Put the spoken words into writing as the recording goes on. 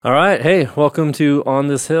All right. Hey, welcome to On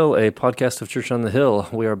This Hill, a podcast of Church on the Hill.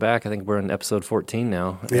 We are back. I think we're in episode 14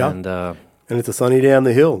 now. Yeah. And it's a sunny day on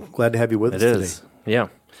the hill. Glad to have you with us it today. is. Yeah.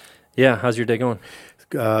 Yeah. How's your day going?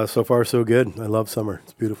 So far, so good. I love summer.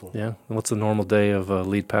 It's beautiful. Yeah. What's a normal day of a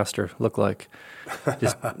lead pastor look like?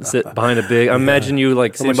 Just sit behind a big, I imagine you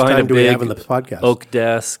like How sitting much behind time a do we have big in the podcast? oak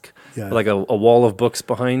desk, Yeah. like a wall of books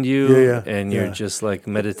behind you, Yeah. and you're Yeah. just like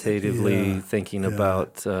meditatively Yeah. thinking Yeah.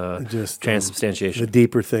 about Just transubstantiation. the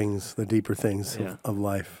deeper things Yeah. of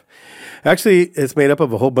life. Actually, it's made up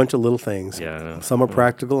of a whole bunch of little things. Yeah, I know. Some are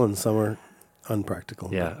practical and some are unpractical.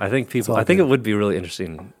 Yeah, I think all it good. would be really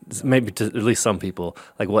interesting, maybe to at least some people,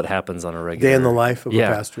 like what happens on a regular Day in the life of a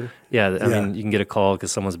pastor. Yeah, I Yeah. mean, you can get a call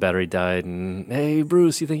because someone's battery died, and hey,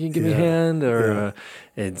 Bruce, you think you can give me a Yeah. hand? Or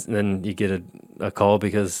Yeah. and then you get a call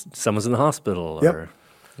because someone's in the hospital. Yep. Or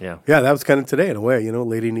yeah, Yeah, that was kind of today in a way. You know,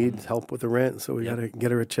 lady needs help with the rent, so we Yep. got to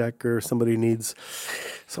get her a check, or somebody needs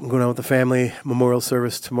something going on with the family. Memorial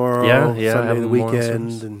service tomorrow, Yeah, have Sunday, a the memorial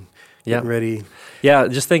weekend, service. and Yeah. getting ready. yeah.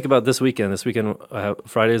 Just think about this weekend. This weekend,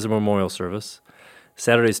 Friday is a memorial service.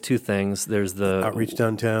 Saturday's two things. There's the Outreach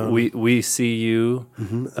downtown. We see you.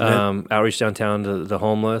 Event. Outreach downtown to the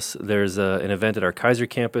homeless. There's an event at our Kaiser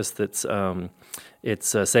campus that's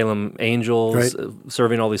it's Salem Angels, Right.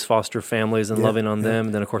 Serving all these foster families and Yeah, loving on yeah. them.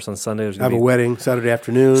 And then, of course, on Sunday, there's I have going a to be wedding Saturday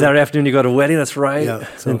afternoon. Saturday afternoon, you go to a wedding. That's right. Yeah,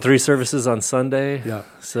 so- and 3 services on Sunday. Yeah,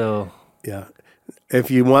 So, yeah. If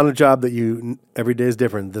you want a job that every day is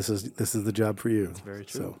different, this is the job for you. That's very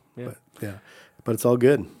true. So, Yeah. but it's all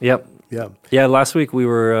good. yep. Yeah, Yeah, last week we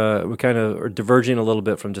were kind of diverging a little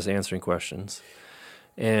bit from just answering questions.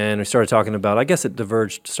 And we started talking about, I guess it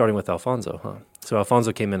diverged starting with Alfonso, huh? So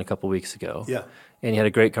Alfonso came in a couple weeks ago. yeah. And you had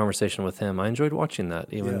a great conversation with him. I enjoyed watching that,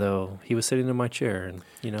 even Yeah. though he was sitting in my chair.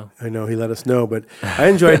 And, I know he let us know, but I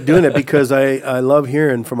enjoyed doing it because I love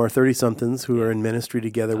hearing from our 30-somethings who are in ministry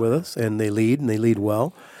together with us, and they lead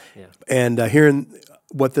well. Yeah. And hearing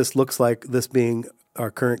what this looks like, this being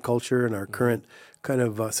our current culture and our current kind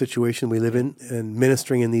of situation we live in, and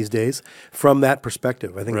ministering in these days from that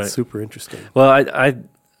perspective, I think Right. it's super interesting. Well,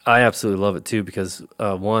 I absolutely love it, too, because,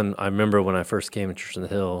 one, I remember when I first came to Church on the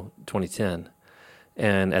Hill, 2010.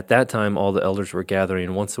 And at that time, all the elders were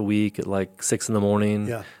gathering once a week at like 6 in the morning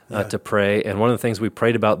Yeah. to pray. And one of the things we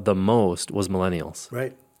prayed about the most was millennials.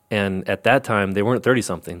 Right. And at that time, they weren't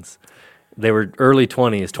 30-somethings. They were early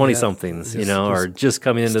 20s, 20-somethings, just- or just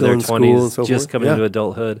coming into still their in school 20s, and so just forth. coming Yeah. into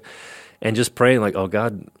adulthood. And just praying like, oh,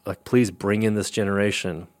 God, like, please bring in this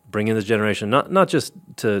generation. Bring in this generation, not just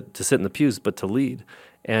to sit in the pews, but to lead.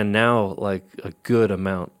 And now, like, a good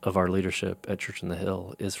amount of our leadership at Church on the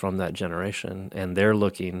Hill is from that generation. And they're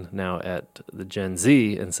looking now at the Gen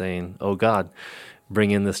Z and saying, oh, God,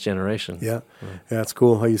 bring in this generation. Yeah. Yeah, it's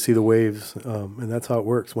cool how you see the waves, and that's how it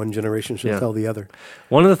works. One generation should Yeah. tell the other.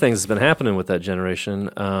 One of the things that's been happening with that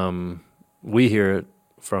generation, we hear it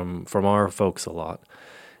from our folks a lot,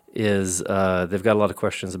 is they've got a lot of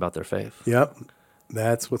questions about their faith. Yep.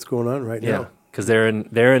 That's what's going on right Yeah, now. because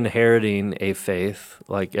they're inheriting a faith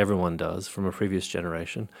like everyone does from a previous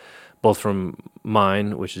generation, both from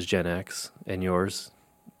mine, which is Gen X, and yours,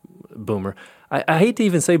 Boomer. I hate to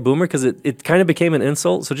even say Boomer because it kind of became an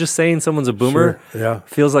insult. So just saying someone's a Boomer Sure. Yeah.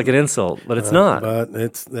 feels like an insult, but it's not. But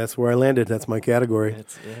that's where I landed. That's my category.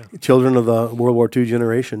 Yeah. Children of the World War II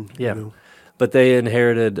generation. Yeah. You know. But they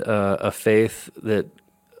inherited a faith that,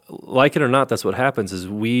 like it or not, that's what happens is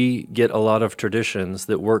we get a lot of traditions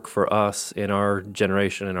that work for us in our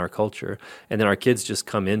generation, in our culture, and then our kids just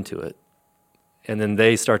come into it. And then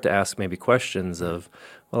they start to ask maybe questions of,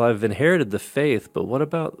 well, I've inherited the faith, but what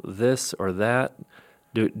about this or that?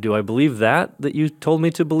 Do I believe that you told me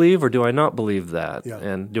to believe, or do I not believe that? Yeah.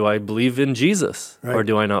 And do I believe in Jesus, or Right.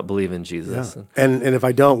 do I not believe in Jesus? Yeah. And if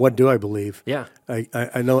I don't, what do I believe? Yeah.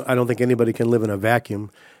 I know I don't think anybody can live in a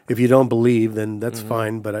vacuum. If you don't believe, then that's Mm-hmm.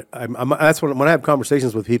 fine. But that's when I have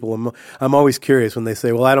conversations with people, I'm always curious when they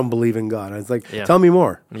say, "Well, I don't believe in God." It's like, Yeah. tell me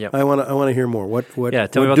more. Yep. I want to hear more. What? Yeah,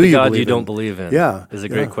 tell me what about do the God believe you in? don't believe in. Yeah, is a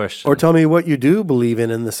great yeah. question. Or tell me what you do believe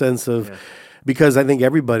in the sense of. Yeah. Because I think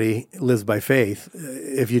everybody lives by faith,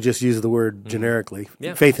 if you just use the word generically.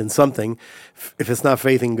 Yeah. Faith in something. If it's not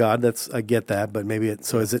faith in God, I get that, but maybe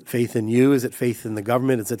so is it faith in you? Is it faith in the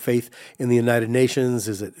government? Is it faith in the United Nations?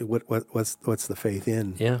 Is it what's the faith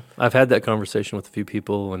in? Yeah, I've had that conversation with a few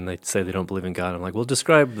people when they say they don't believe in God. I'm like, well,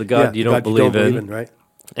 describe the God Yeah, you don't believe in. right?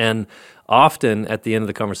 And often at the end of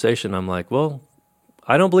the conversation, I'm like, well,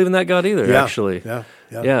 I don't believe in that God either, Yeah, actually. yeah.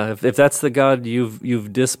 Yeah, if that's the God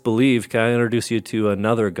you've disbelieved, can I introduce you to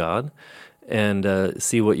another God? and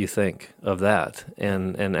see what you think of that,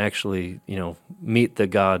 and actually, meet the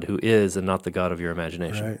God who is and not the God of your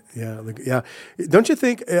imagination. Right. Yeah. Yeah. Don't you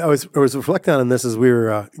think? I was reflecting on this as we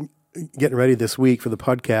were getting ready this week for the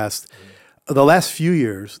podcast. The last few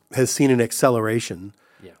years has seen an acceleration.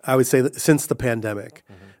 Yeah. I would say since the pandemic,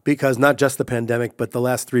 because not just the pandemic, but the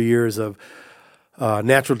last 3 years of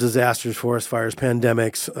natural disasters, forest fires,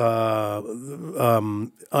 pandemics,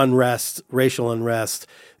 unrest, racial unrest,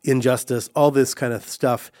 injustice, all this kind of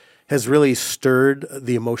stuff has really stirred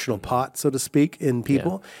the emotional pot, so to speak, in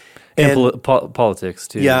people. And politics,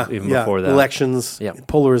 too, even before that. Elections,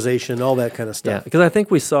 polarization, all that kind of stuff. Yeah, because I think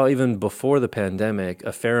we saw even before the pandemic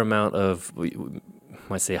a fair amount of, we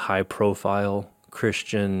might say, high-profile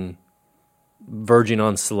Christian verging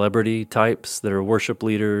on celebrity types that are worship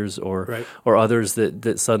leaders or others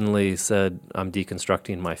that suddenly said, I'm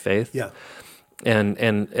deconstructing my faith. Yeah.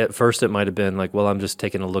 And at first it might have been like, well, I'm just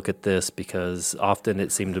taking a look at this because often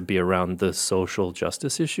it seemed to be around the social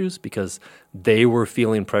justice issues because they were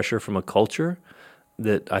feeling pressure from a culture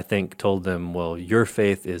that I think told them, well, your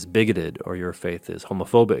faith is bigoted or your faith is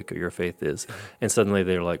homophobic or your faith is, and suddenly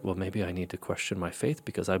they're like, well, maybe I need to question my faith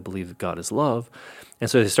because I believe that God is love. And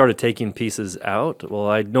so they started taking pieces out. Well,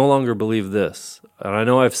 I no longer believe this. And I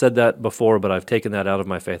know I've said that before, but I've taken that out of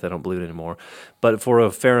my faith. I don't believe it anymore. But for a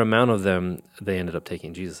fair amount of them, they ended up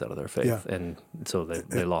taking Jesus out of their faith. Yeah. And so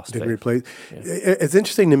they lost faith. Replace. Yeah. It's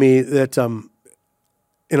interesting to me that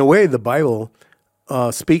in a way the Bible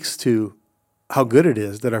speaks to how good it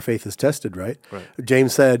is that our faith is tested, right?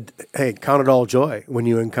 James said, hey, count it all joy when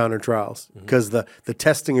you encounter trials, because the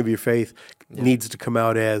testing of your faith needs to come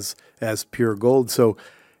out as pure gold. So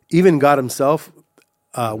even God himself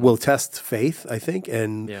will test faith, I think,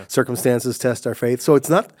 and circumstances test our faith. So it's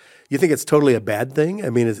not, you think it's totally a bad thing? I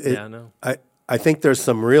mean, no. I think there's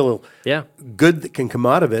some real good that can come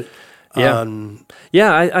out of it.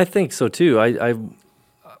 I think so too.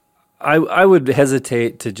 I would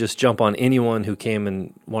hesitate to just jump on anyone who came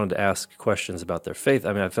and wanted to ask questions about their faith.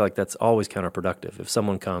 I mean, I feel like that's always counterproductive. If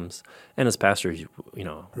someone comes, and as pastors,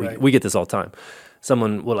 we get this all the time.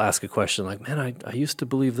 Someone will ask a question like, man, I used to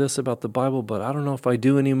believe this about the Bible, but I don't know if I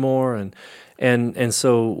do anymore. And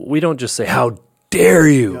so we don't just say, how dare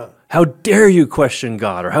you? Yeah. How dare you question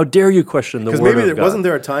God? Or how dare you question the Word of God? Because maybe wasn't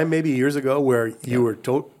there a time maybe years ago where you were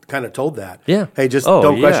kind of told that? Yeah. Hey, just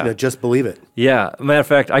don't question it, just believe it. Yeah. Matter of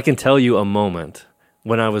fact, I can tell you a moment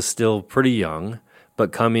when I was still pretty young,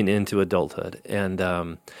 but coming into adulthood. And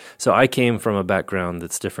so I came from a background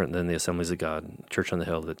that's different than the Assemblies of God, Church on the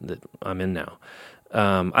Hill that I'm in now.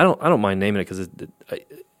 I don't mind naming it because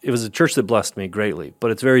it was a church that blessed me greatly,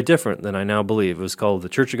 but it's very different than I now believe. It was called the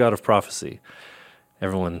Church of God of Prophecy.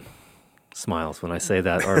 Everyone smiles when I say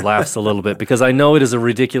that or laughs a little bit because I know it is a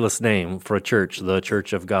ridiculous name for a church, the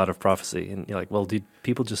Church of God of Prophecy. And you're like, well, do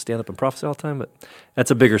people just stand up and prophesy all the time? But that's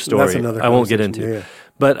a bigger story. That's another I won't get into. Yeah.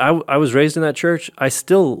 But I was raised in that church. I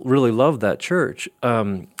still really love that church.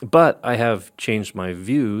 But I have changed my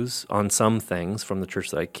views on some things from the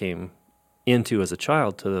church that I came into as a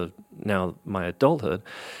child to now my adulthood.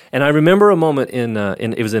 And I remember a moment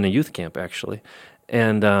it was in a youth camp actually.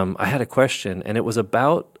 And I had a question, and it was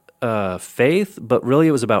about faith, but really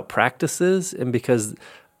it was about practices. And because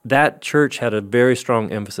that church had a very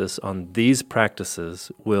strong emphasis on these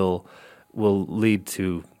practices will lead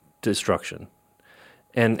to destruction.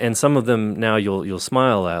 And some of them now you'll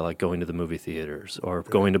smile at, like going to the movie theaters or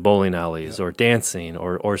going to bowling alleys or dancing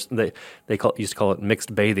or they used to call it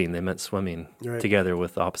mixed bathing. They meant swimming together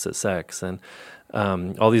with the opposite sex and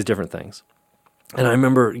all these different things. And I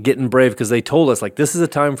remember getting brave because they told us, like, this is a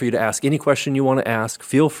time for you to ask any question you want to ask.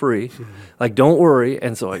 Feel free. Like, don't worry.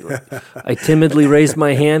 And so I timidly raised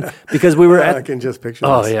my hand because we were I can just picture this.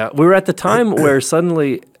 Oh, yeah. We were at the time where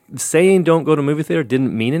suddenly saying don't go to a movie theater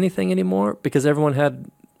didn't mean anything anymore because everyone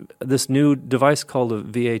had this new device called a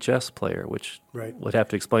VHS player, which would have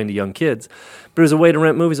to explain to young kids. But it was a way to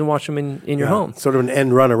rent movies and watch them in your home. Sort of an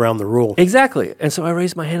end run around the rule. Exactly. And so I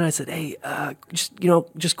raised my hand and I said, hey,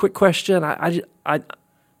 just quick question. I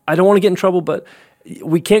don't want to get in trouble, but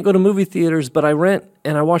we can't go to movie theaters, but I rent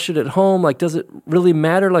and I watch it at home. Like, does it really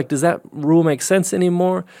matter? Like, does that rule make sense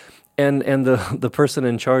anymore? And the person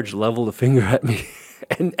in charge leveled a finger at me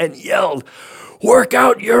and yelled, work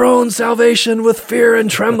out your own salvation with fear and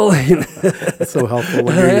trembling. That's so helpful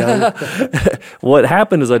when you're young. What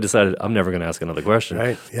happened is I decided I'm never going to ask another question.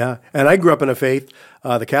 Right, yeah. And I grew up in a faith,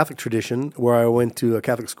 the Catholic tradition, where I went to a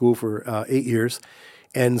Catholic school for 8 years.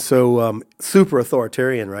 And so super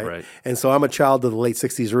authoritarian, right? And so I'm a child of the late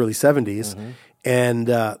 60s, early 70s. Mm-hmm. And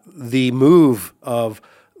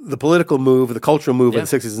the political move, the cultural move in the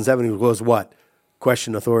 60s and 70s was what?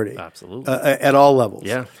 question authority. Absolutely. At all levels.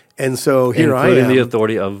 Yeah. And so here I am. Including the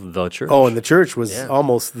authority of the church. Oh, and the church was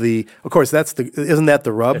almost of course, isn't that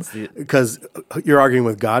the rub? Because you're arguing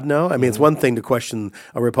with God now. I mean, it's one thing to question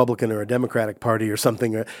a Republican or a Democratic Party or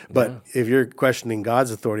something, but if you're questioning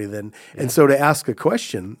God's authority, then, and so to ask a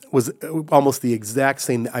question was almost the exact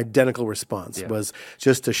same identical response, was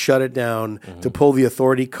just to shut it down, to pull the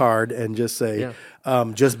authority card and just say,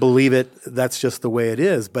 just believe it. That's just the way it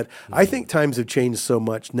is. But I think times have changed so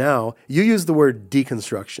much now. You use the word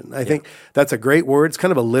deconstruction. I think that's a great word. It's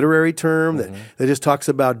kind of a literary term that just talks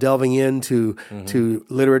about delving into to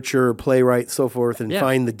literature, playwright, so forth, and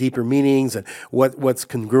find the deeper meanings and what's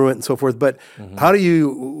congruent and so forth. But how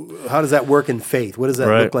does that work in faith? What does that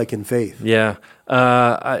look like in faith? Yeah.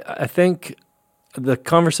 I think the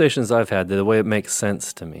conversations I've had, the way it makes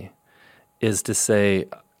sense to me is to say,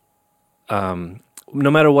 no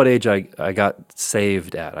matter what age I got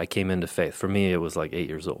saved at, I came into faith. For me, it was like 8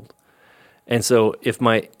 years old. And so if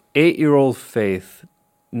my 8-year-old faith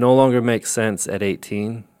no longer makes sense at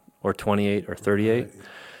 18 or 28 or 38,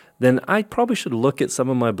 then I probably should look at some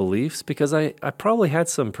of my beliefs, because I probably had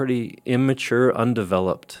some pretty immature,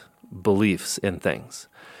 undeveloped beliefs in things.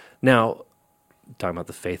 Now, talking about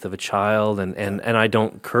the faith of a child, and I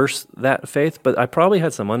don't curse that faith, but I probably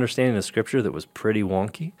had some understanding of Scripture that was pretty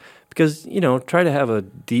wonky, because, try to have a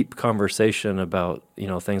deep conversation about,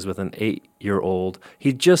 things with an 8-year-old.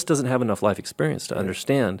 He just doesn't have enough life experience to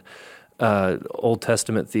understand Old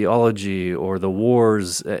Testament theology or the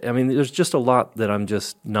wars. I mean, there's just a lot that I'm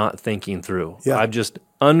just not thinking through. Yeah. I've just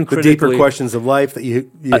uncritically... The deeper questions of life that you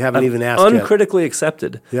haven't even asked uncritically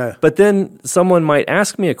accepted. Yeah. But then someone might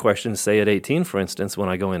ask me a question, say at 18, for instance, when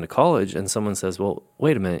I go into college, and someone says, well,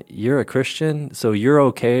 wait a minute, you're a Christian, so you're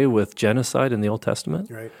okay with genocide in the Old Testament?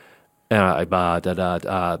 Right. And I've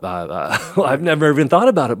never even thought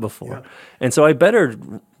about it before. Yeah. And so I better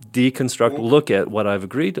deconstruct, look at what I've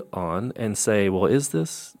agreed on and say, well, is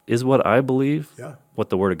what I believe what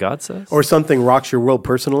the Word of God says? Or something rocks your world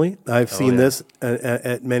personally. I've seen this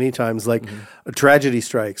at many times, like a tragedy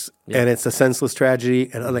strikes, and it's a senseless tragedy,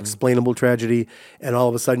 an unexplainable tragedy, and all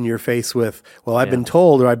of a sudden you're faced with, well, I've been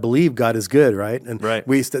told or I believe God is good, right? And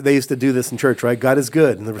they used to do this in church, right? God is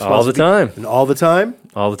good. And the response all the time. And all the time?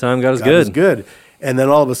 All the time God is God is good. And then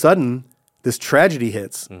all of a sudden, this tragedy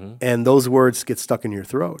hits, and those words get stuck in your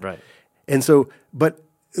throat. Right. And so, but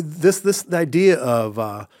this idea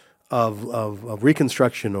of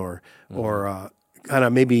reconstruction or kind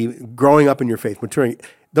of maybe growing up in your faith, maturing.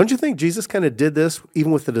 Don't you think Jesus kind of did this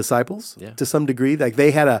even with the disciples to some degree? Like they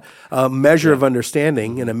had a measure of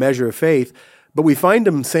understanding and a measure of faith, but we find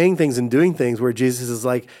them saying things and doing things where Jesus is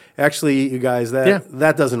like, actually, you guys,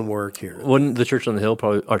 that doesn't work here. Wouldn't the Church on the Hill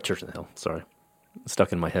Church on the Hill, sorry,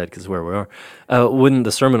 stuck in my head because where we are, wouldn't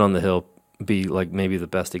the Sermon on the Hill be like maybe the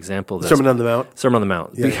best example of this? Sermon on the Mount? Sermon on the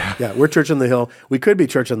Mount. Yeah, we're Church on the Hill. We could be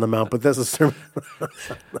Church on the Mount, but this is Sermon.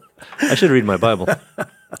 I should read my Bible.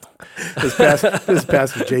 This is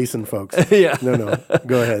Pastor Jason, folks. No,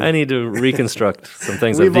 go ahead. I need to reconstruct some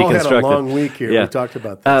things We've I've deconstructed. all had a long week here. We talked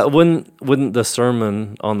about this. Wouldn't the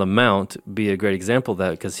Sermon on the Mount be a great example of that?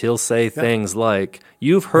 Because he'll say things like,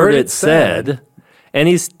 you've heard it said, and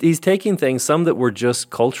he's taking things, some that were just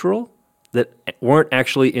cultural, that weren't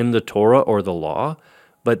actually in the Torah or the law,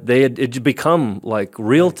 but it become like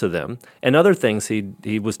real to them, and other things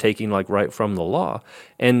he was taking like right from the law,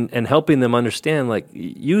 and helping them understand, like,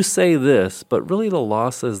 you say this, but really the law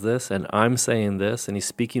says this, and I'm saying this, and he's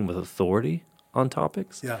speaking with authority on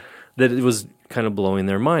topics. Yeah. That it was kind of blowing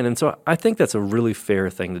their mind. And so I think that's a really fair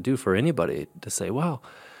thing to do for anybody, to say, wow,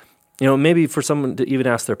 maybe for someone to even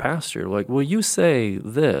ask their pastor, like, well, you say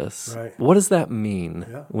this. Right. What does that mean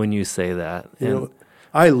when you say that?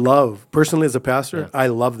 I love, personally as a pastor, I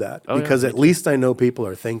love that because at least I know people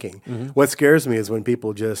are thinking. Mm-hmm. What scares me is when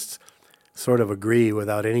people just sort of agree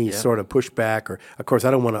without any sort of pushback, or, of course,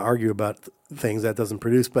 I don't want to argue about things that doesn't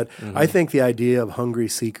produce, but I think the idea of hungry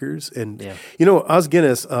seekers, and Os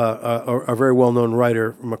Guinness, a very well-known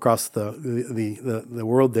writer from across the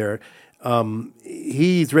world there,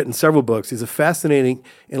 he's written several books. He's a fascinating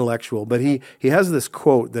intellectual, but he has this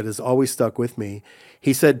quote that has always stuck with me.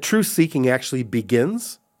 He said, true seeking actually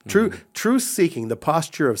begins, true seeking, the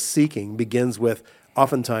posture of seeking begins with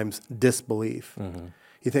oftentimes disbelief. Mm-hmm.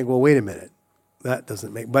 You think, well, wait a minute, that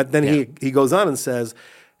doesn't make, but then he goes on and says,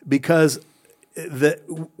 because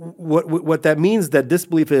what that means, that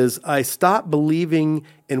disbelief is, I stop believing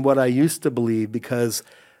in what I used to believe because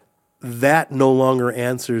that no longer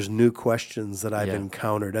answers new questions that I've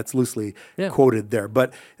encountered. That's loosely quoted there.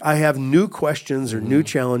 But I have new questions or new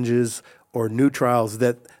challenges or new trials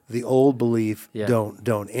that the old belief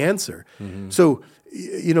don't answer. So,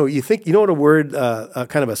 you think, what a word,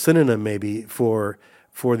 kind of a synonym maybe for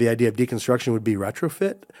the idea of deconstruction would be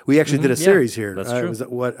retrofit. We actually did a series here. That's true.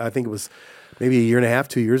 It was I think it was maybe a year and a half,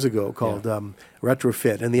 2 years ago, called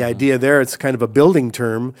retrofit. And the idea there, it's kind of a building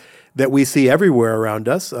term that we see everywhere around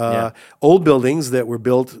us. Old buildings that were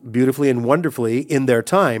built beautifully and wonderfully in their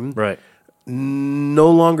time. Right. No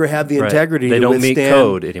longer have the integrity They to don't meet withstand,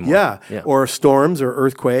 code anymore. Or storms or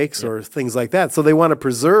earthquakes or things like that. So they want to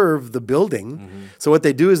preserve the building. So what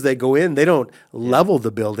they do is they go in, they don't level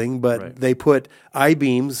the building, but they put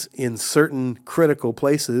I-beams in certain critical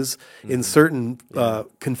places, in certain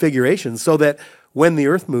configurations, so that when the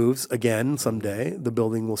earth moves again someday, the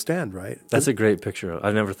building will stand, right? That's a great picture.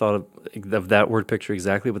 I never thought of that word picture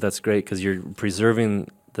exactly, but that's great because you're preserving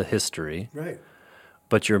the history. Right.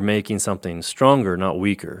 But you're making something stronger, not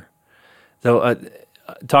weaker. So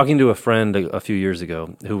talking to a friend a few years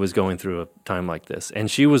ago who was going through a time like this,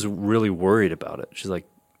 and she was really worried about it. She's like,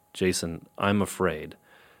 Jason, I'm afraid.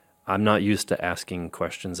 I'm not used to asking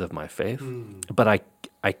questions of my faith, but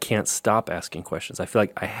I can't stop asking questions. I feel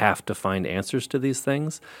like I have to find answers to these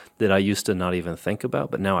things that I used to not even think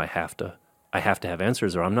about, but now I have to have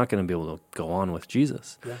answers or I'm not going to be able to go on with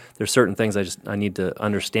Jesus. Yeah. There's certain things I need to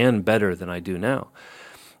understand better than I do now.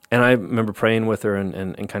 And I remember praying with her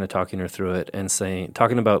and kind of talking her through it and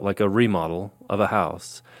talking about like a remodel of a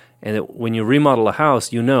house. And when you remodel a house,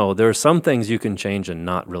 there are some things you can change and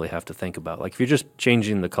not really have to think about. Like if you're just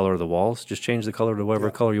changing the color of the walls, just change the color to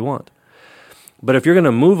whatever color you want. But if you're going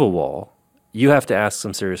to move a wall, you have to ask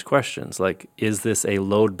some serious questions. Like, is this a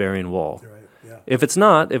load-bearing wall? Right. Yeah. If it's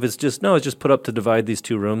not, if it's just put up to divide these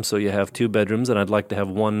two rooms so you have 2 bedrooms and I'd like to have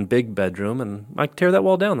one big bedroom and I can tear that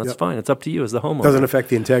wall down. That's fine. It's up to you as the homeowner. Doesn't affect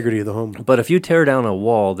the integrity of the home. But if you tear down a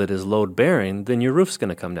wall that is load-bearing, then your roof's going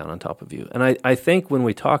to come down on top of you. And I think when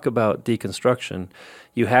we talk about deconstruction,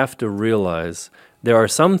 you have to realize there are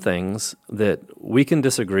some things that we can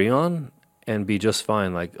disagree on and be just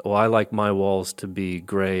fine. Like, I like my walls to be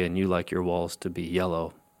gray and you like your walls to be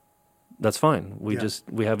yellow. That's fine. We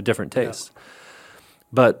have a different taste. Yeah.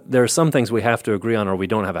 But there are some things we have to agree on or we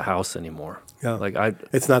don't have a house anymore. Yeah. Like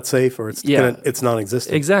it's not safe or it's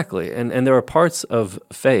non-existent. Exactly. And there are parts of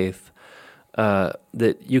faith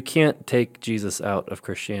that you can't take Jesus out of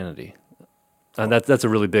Christianity. And that's a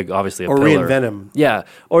really big, obviously, or pillar. Reinvent him. Yeah.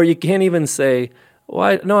 Or you can't even say,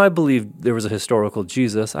 I believe there was a historical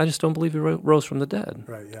Jesus. I just don't believe he rose from the dead.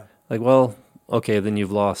 Right, yeah. Like, well, okay, then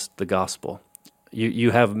you've lost the gospel.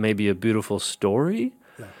 You have maybe a beautiful story,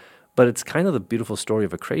 but it's kind of the beautiful story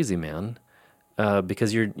of a crazy man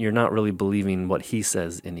because you're not really believing what he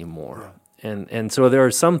says anymore. Yeah. And so there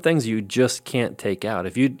are some things you just can't take out.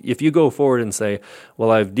 If you go forward and say,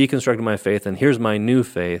 well, I've deconstructed my faith and here's my new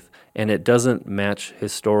faith, and it doesn't match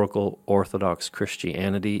historical Orthodox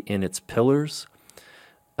Christianity in its pillars,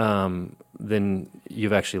 then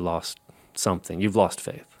you've actually lost something. You've lost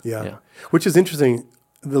faith. Yeah. Which is interesting,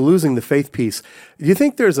 the losing the faith piece. Do you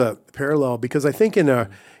think there's a parallel? Because I think in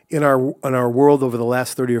our world over the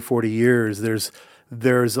last 30 or 40 years,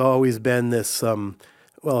 there's always been this,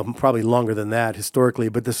 probably longer than that historically,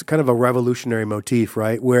 but this kind of a revolutionary motif,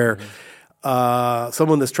 right? Where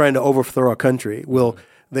someone that's trying to overthrow a country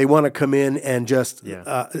they want to come in and just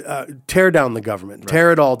tear down the government,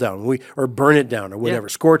 tear it all down, or burn it down, or whatever,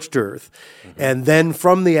 scorched earth. Mm-hmm. And then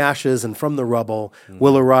from the ashes and from the rubble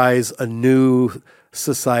will arise a new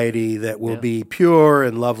society that will be pure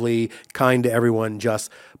and lovely, kind to everyone, just.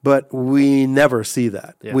 But we never see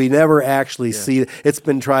that. Yeah. We never actually see it. It's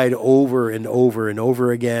been tried over and over and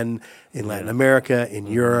over again in Latin America, in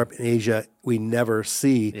Europe, in Asia. We never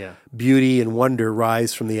see beauty and wonder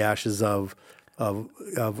rise from the ashes of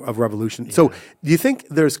revolution. Yeah. So do you think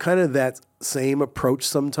there's kind of that same approach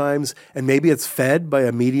sometimes, and maybe it's fed by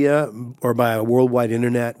a media or by a worldwide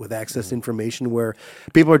internet with access to information where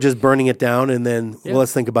people are just burning it down and then,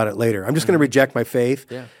 let's think about it later. I'm just going to reject my faith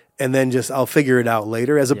and then I'll figure it out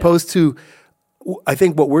later, as opposed to, I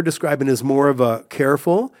think what we're describing is more of a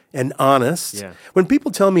careful and honest. Yeah. When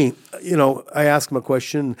people tell me, I ask them a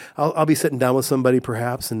question, I'll be sitting down with somebody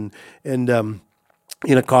perhaps and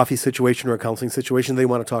in a coffee situation or a counseling situation, they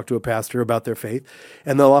want to talk to a pastor about their faith,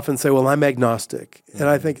 and they'll often say, well, I'm agnostic. Mm-hmm. And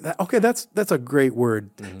I think, okay, that's a great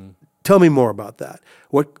word. Mm-hmm. Tell me more about that.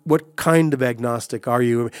 What kind of agnostic are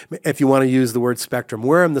you? If you want to use the word spectrum,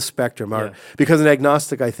 where on the spectrum are? Because an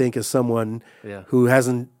agnostic, I think, is someone who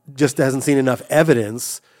hasn't seen enough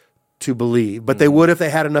evidence to believe, but they would if they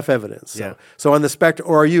had enough evidence. So on the spectrum,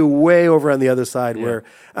 or are you way over on the other side where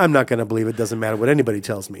I'm not going to believe it, doesn't matter what anybody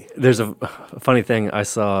tells me? There's a funny thing. I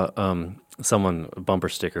saw someone, a bumper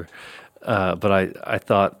sticker, But I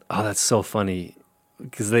thought, oh, that's so funny,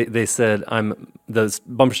 because they said, the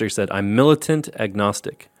bumper sticker said, I'm militant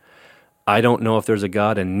agnostic. I don't know if there's a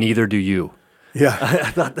God, and neither do you. Yeah,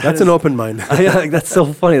 I thought that's an open mind. That's so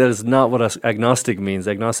funny. That is not what agnostic means.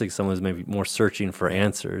 Agnostic is someone who's maybe more searching for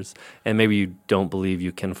answers, and maybe you don't believe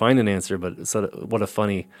you can find an answer, but what a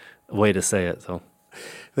funny way to say it. So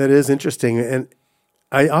that is interesting. And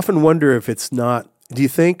I often wonder if it's not, do you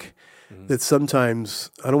think that sometimes,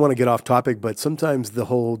 I don't want to get off topic, but sometimes the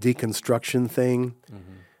whole deconstruction thing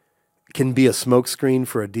can be a smokescreen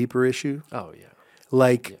for a deeper issue? Oh, yeah.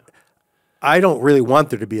 Like, I don't really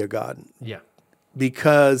want there to be a God. Yeah.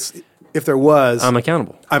 Because if there was, I'm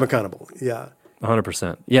accountable. Yeah.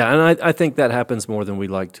 100%. Yeah, and I think that happens more than we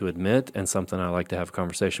like to admit, and something I like to have a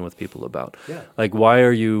conversation with people about. Yeah. Like, why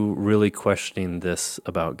are you really questioning this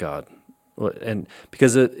about God? And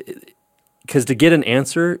because to get an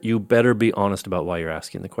answer, you better be honest about why you're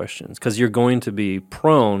asking the questions, because you're going to be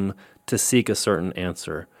prone to seek a certain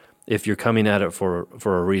answer if you're coming at it for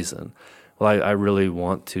a reason. Well, I really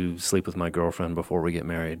want to sleep with my girlfriend before we get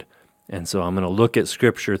married. And so I'm going to look at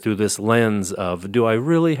Scripture through this lens of, do I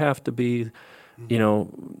really have to be,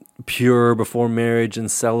 pure before marriage and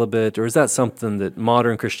celibate, or is that something that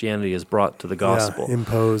modern Christianity has brought to the gospel? Yeah,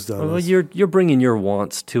 imposed on us. You're bringing your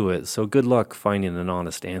wants to it, so good luck finding an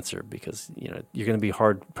honest answer, because you're going to be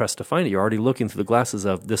hard pressed to find it. You're already looking through the glasses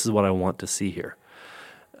of, this is what I want to see here.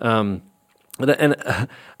 Something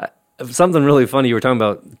really funny, you were talking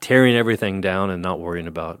about tearing everything down and not worrying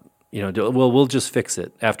about, we'll just fix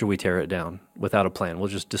it after we tear it down without a plan. We'll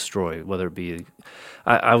just destroy, whether it be...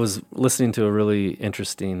 I was listening to a really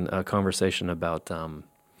interesting conversation about,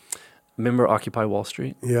 remember Occupy Wall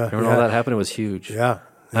Street? Yeah. Remember all that happened? It was huge. Yeah.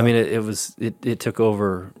 I mean, it took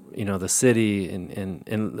over, the city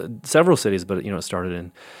in several cities, but, it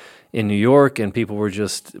started in New York, and people were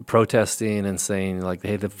just protesting and saying, like,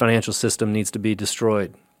 hey, the financial system needs to be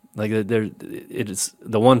destroyed. Like, it's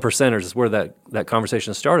the one percenters is where that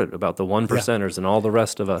conversation started, about the one percenters and all the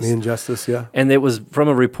rest of us. The injustice, yeah. And it was from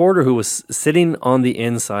a reporter who was sitting on the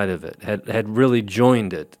inside of it, had really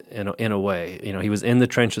joined it in a way. He was in the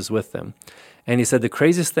trenches with them. And he said the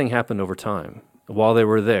craziest thing happened over time while they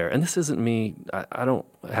were there. And this isn't me, I don't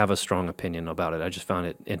have a strong opinion about it. I just found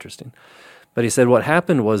it interesting. But he said what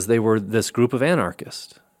happened was they were this group of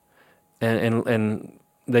anarchists. And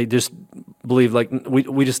they just believed, like,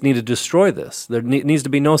 we just need to destroy this. There needs to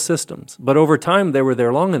be no systems. But over time, they were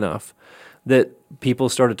there long enough that people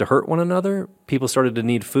started to hurt one another. People started to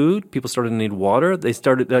need food. People started to need water. They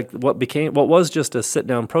started, like, what was just a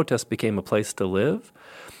sit-down protest became a place to live.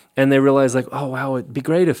 And they realized, like, oh, wow, it'd be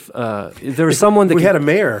great if there was someone that... We had a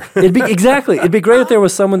mayor. It'd be great if there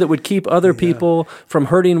was someone that would keep other people from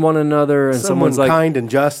hurting one another. And someone's like... kind and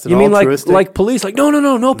just and you mean altruistic. like police? Like,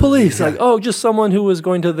 no police. Yeah. Like, oh, just someone who was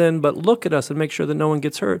going to then but look at us and make sure that no one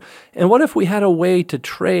gets hurt. And what if we had a way to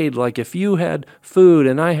trade? Like, if you had food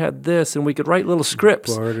and I had this, and we could write little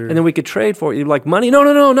scripts. Barter. And then we could trade for it. You're like, money? No,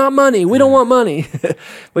 not money. We don't want money.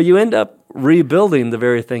 But you end up rebuilding the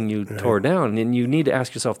very thing you tore down. And you need to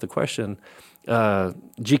ask yourself the question,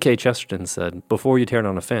 G.K. Chesterton said, before you tear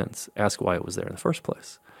down a fence, ask why it was there in the first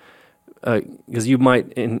place. Because you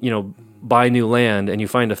might, buy new land and you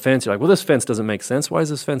find a fence, you're like, well, this fence doesn't make sense. Why is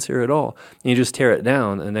this fence here at all? And you just tear it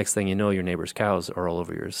down, and the next thing you know, your neighbor's cows are all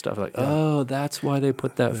over your stuff. Like, oh, that's why they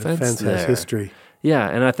put that fence there. Has history. Yeah,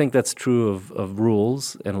 and I think that's true of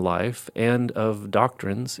rules in life and of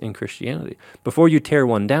doctrines in Christianity. Before you tear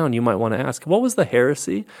one down, you might want to ask, what was the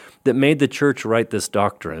heresy that made the church write this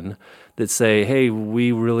doctrine that say, hey,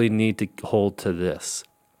 we really need to hold to this.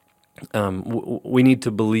 We need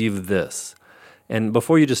to believe this. And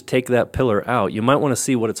before you just take that pillar out, you might want to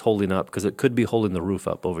see what it's holding up, because it could be holding the roof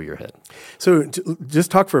up over your head. So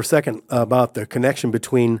just talk for a second about the connection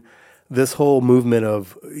between this whole movement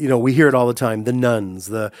of, we hear it all the time, the nuns,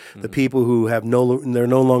 the people who have they're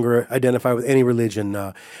no longer identified with any religion.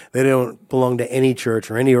 They don't belong to any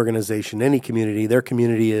church or any organization, any community. Their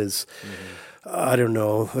community is, I don't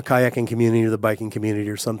know, the kayaking community or the biking community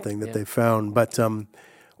or something that they've found. But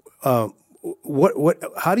how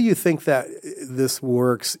do you think that this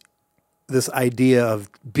works, this idea of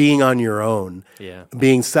being on your own,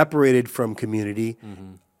 being separated from community,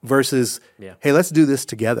 versus, hey, let's do this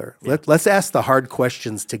together. Let's ask the hard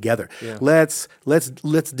questions together. Let's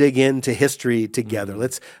dig into history together.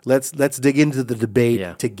 Let's dig into the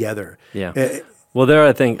debate together. Well, there,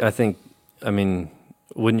 I think,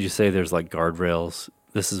 wouldn't you say there's like guardrails?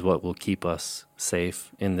 This is what will keep us safe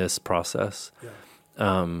in this process.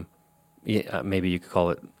 Maybe you could call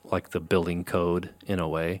it like the building code in a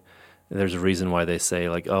way. There's a reason why they say,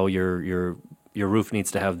 like, oh, your your roof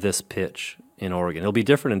needs to have this pitch in Oregon. It'll be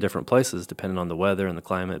different in different places depending on the weather and the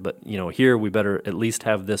climate, but here we better at least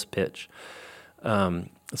have this pitch.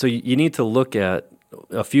 So you need to look at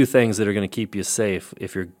a few things that are going to keep you safe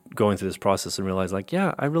if you're going through this process and realize, like,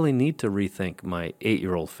 yeah, I really need to rethink my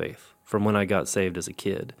 8-year-old faith from when I got saved as a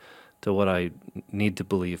kid to what I need to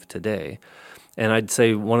believe today. And I'd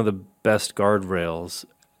say one of the best guardrails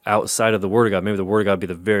outside of the Word of God, maybe the Word of God would be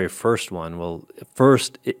the very first one. Well,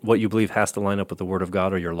 first, what you believe has to line up with the Word of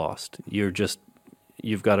God or you're lost.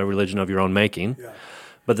 You've got a religion of your own making. Yeah.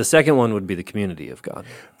 But the second one would be the community of God.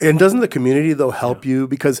 And doesn't the community, though, help you?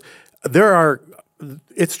 Because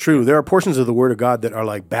it's true, there are portions of the Word of God that are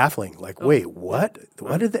like baffling. Like, wait, what?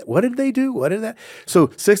 What did they do? What did that?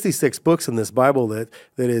 So 66 books in this Bible that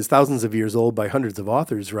is thousands of years old by hundreds of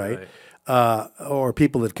authors, right? Or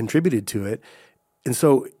people that contributed to it. And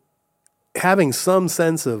so having some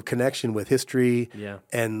sense of connection with history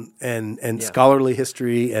and scholarly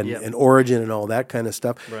history and origin and all that kind of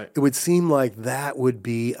stuff, it would seem like that would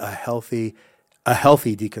be a healthy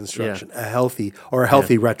deconstruction, a healthy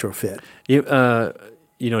retrofit.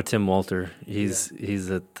 Tim Walter, he's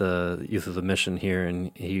at the Youth of the Mission here,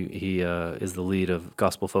 and he is the lead of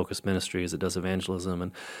Gospel Focused Ministries that does evangelism.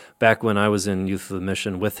 And back when I was in Youth of the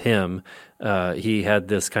Mission with him, he had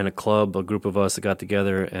this kind of club, a group of us that got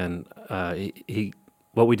together, and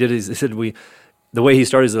what we did is the way he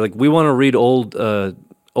started is like, we want to read old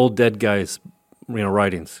dead guys,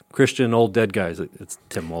 writings, Christian old dead guys. It's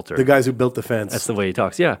Tim Walter, the guys who built the fence. That's the way he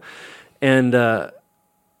talks, yeah. And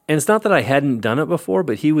it's not that I hadn't done it before,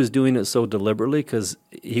 but he was doing it so deliberately because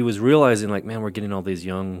he was realizing, like, man, we're getting all these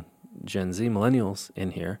young Gen Z millennials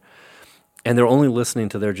in here, and they're only listening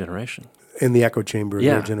to their generation. In the echo chamber of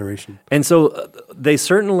their generation. And so they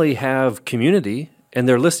certainly have community, and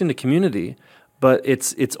they're listening to community, but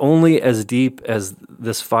it's only as deep as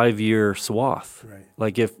this 5-year swath. Right.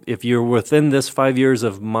 Like if you're within this 5 years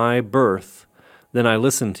of my birth, then I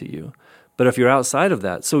listen to you. But if you're outside of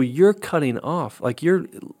that, so you're cutting off, like you're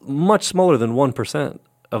much smaller than 1%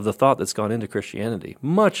 of the thought that's gone into Christianity.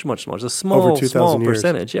 Much, much smaller. It's a small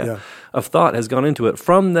percentage of thought has gone into it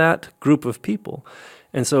from that group of people.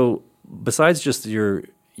 And so besides just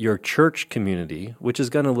your church community, which is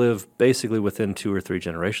going to live basically within 2 or 3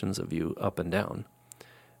 generations of you up and down,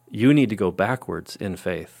 you need to go backwards in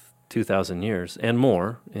faith 2,000 years and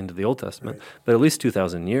more into the Old Testament, but at least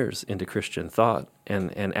 2,000 years into Christian thought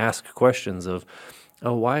and ask questions of,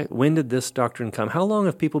 when did this doctrine come? How long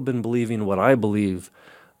have people been believing what I believe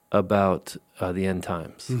about the end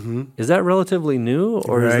times? Mm-hmm. Is that relatively new,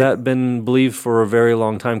 or has that been believed for a very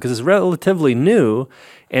long time? Because it's relatively new,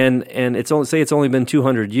 and it's only been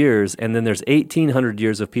 200 years, and then there's 1,800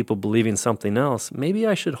 years of people believing something else. Maybe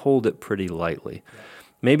I should hold it pretty lightly. Yeah.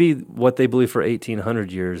 Maybe what they believe for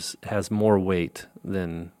 1,800 years has more weight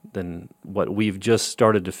than what we've just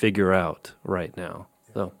started to figure out right now.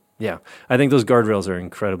 So, I think those guardrails are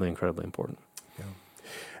incredibly, incredibly important. Yeah.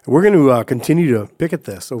 We're going to continue to pick at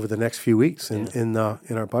this over the next few weeks in our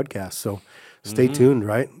podcast. So, stay tuned.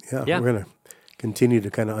 Right? Yeah. We're going to continue to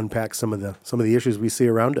kind of unpack some of the issues we see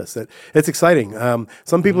around us. It's exciting.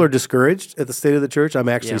 Some people are discouraged at the state of the church. I'm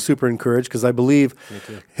actually super encouraged because I believe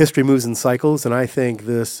history moves in cycles, and I think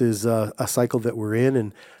this is a cycle that we're in.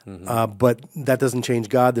 And but that doesn't change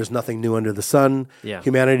God. There's nothing new under the sun. Yeah.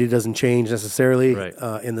 Humanity doesn't change necessarily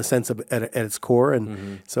in the sense of at its core.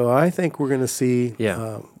 And so I think we're going to see.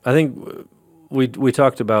 Yeah, I think we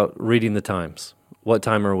talked about reading the times. What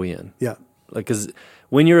time are we in? Yeah, because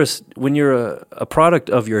when you're a product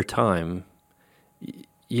of your time,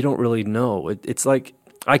 you don't really know. It's like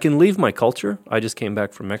I can leave my culture. I just came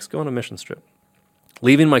back from Mexico on a mission trip.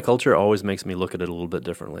 Leaving my culture always makes me look at it a little bit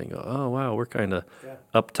differently and go, oh, wow, we're kind of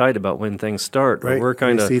uptight about when things start. Or we're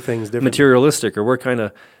kind of materialistic, or we're kind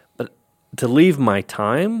of... But to leave my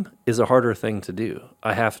time is a harder thing to do.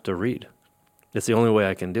 I have to read. It's the only way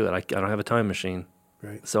I can do it. I don't have a time machine.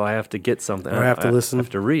 Right. So I have to get something. Or I have to listen. I have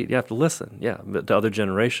to read. You have to listen, but to other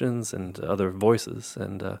generations and to other voices,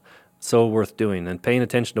 and so worth doing. And paying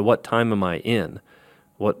attention to what time am I in,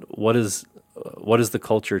 what is the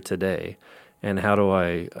culture today, and how do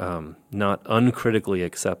I not uncritically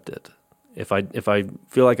accept it? If I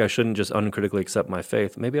feel like I shouldn't just uncritically accept my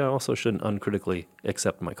faith, maybe I also shouldn't uncritically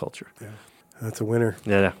accept my culture. Yeah, that's a winner.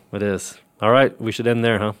 Yeah, it is. All right, we should end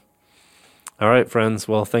there, huh? All right, friends.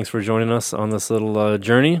 Well, thanks for joining us on this little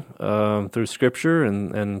journey through Scripture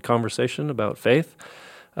and conversation about faith.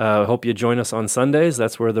 Hope you join us on Sundays.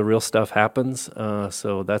 That's where the real stuff happens.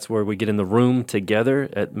 So that's where we get in the room together.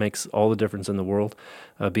 It makes all the difference in the world,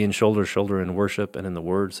 being shoulder to shoulder in worship and in the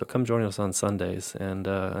Word. So come join us on Sundays. And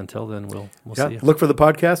until then, we'll see you. Look for the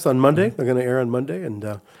podcast on Monday. They're going to air on Monday,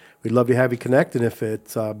 and we'd love to have you connect. And if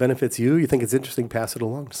it benefits you, you think it's interesting, pass it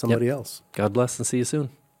along to somebody else. God bless, and see you soon.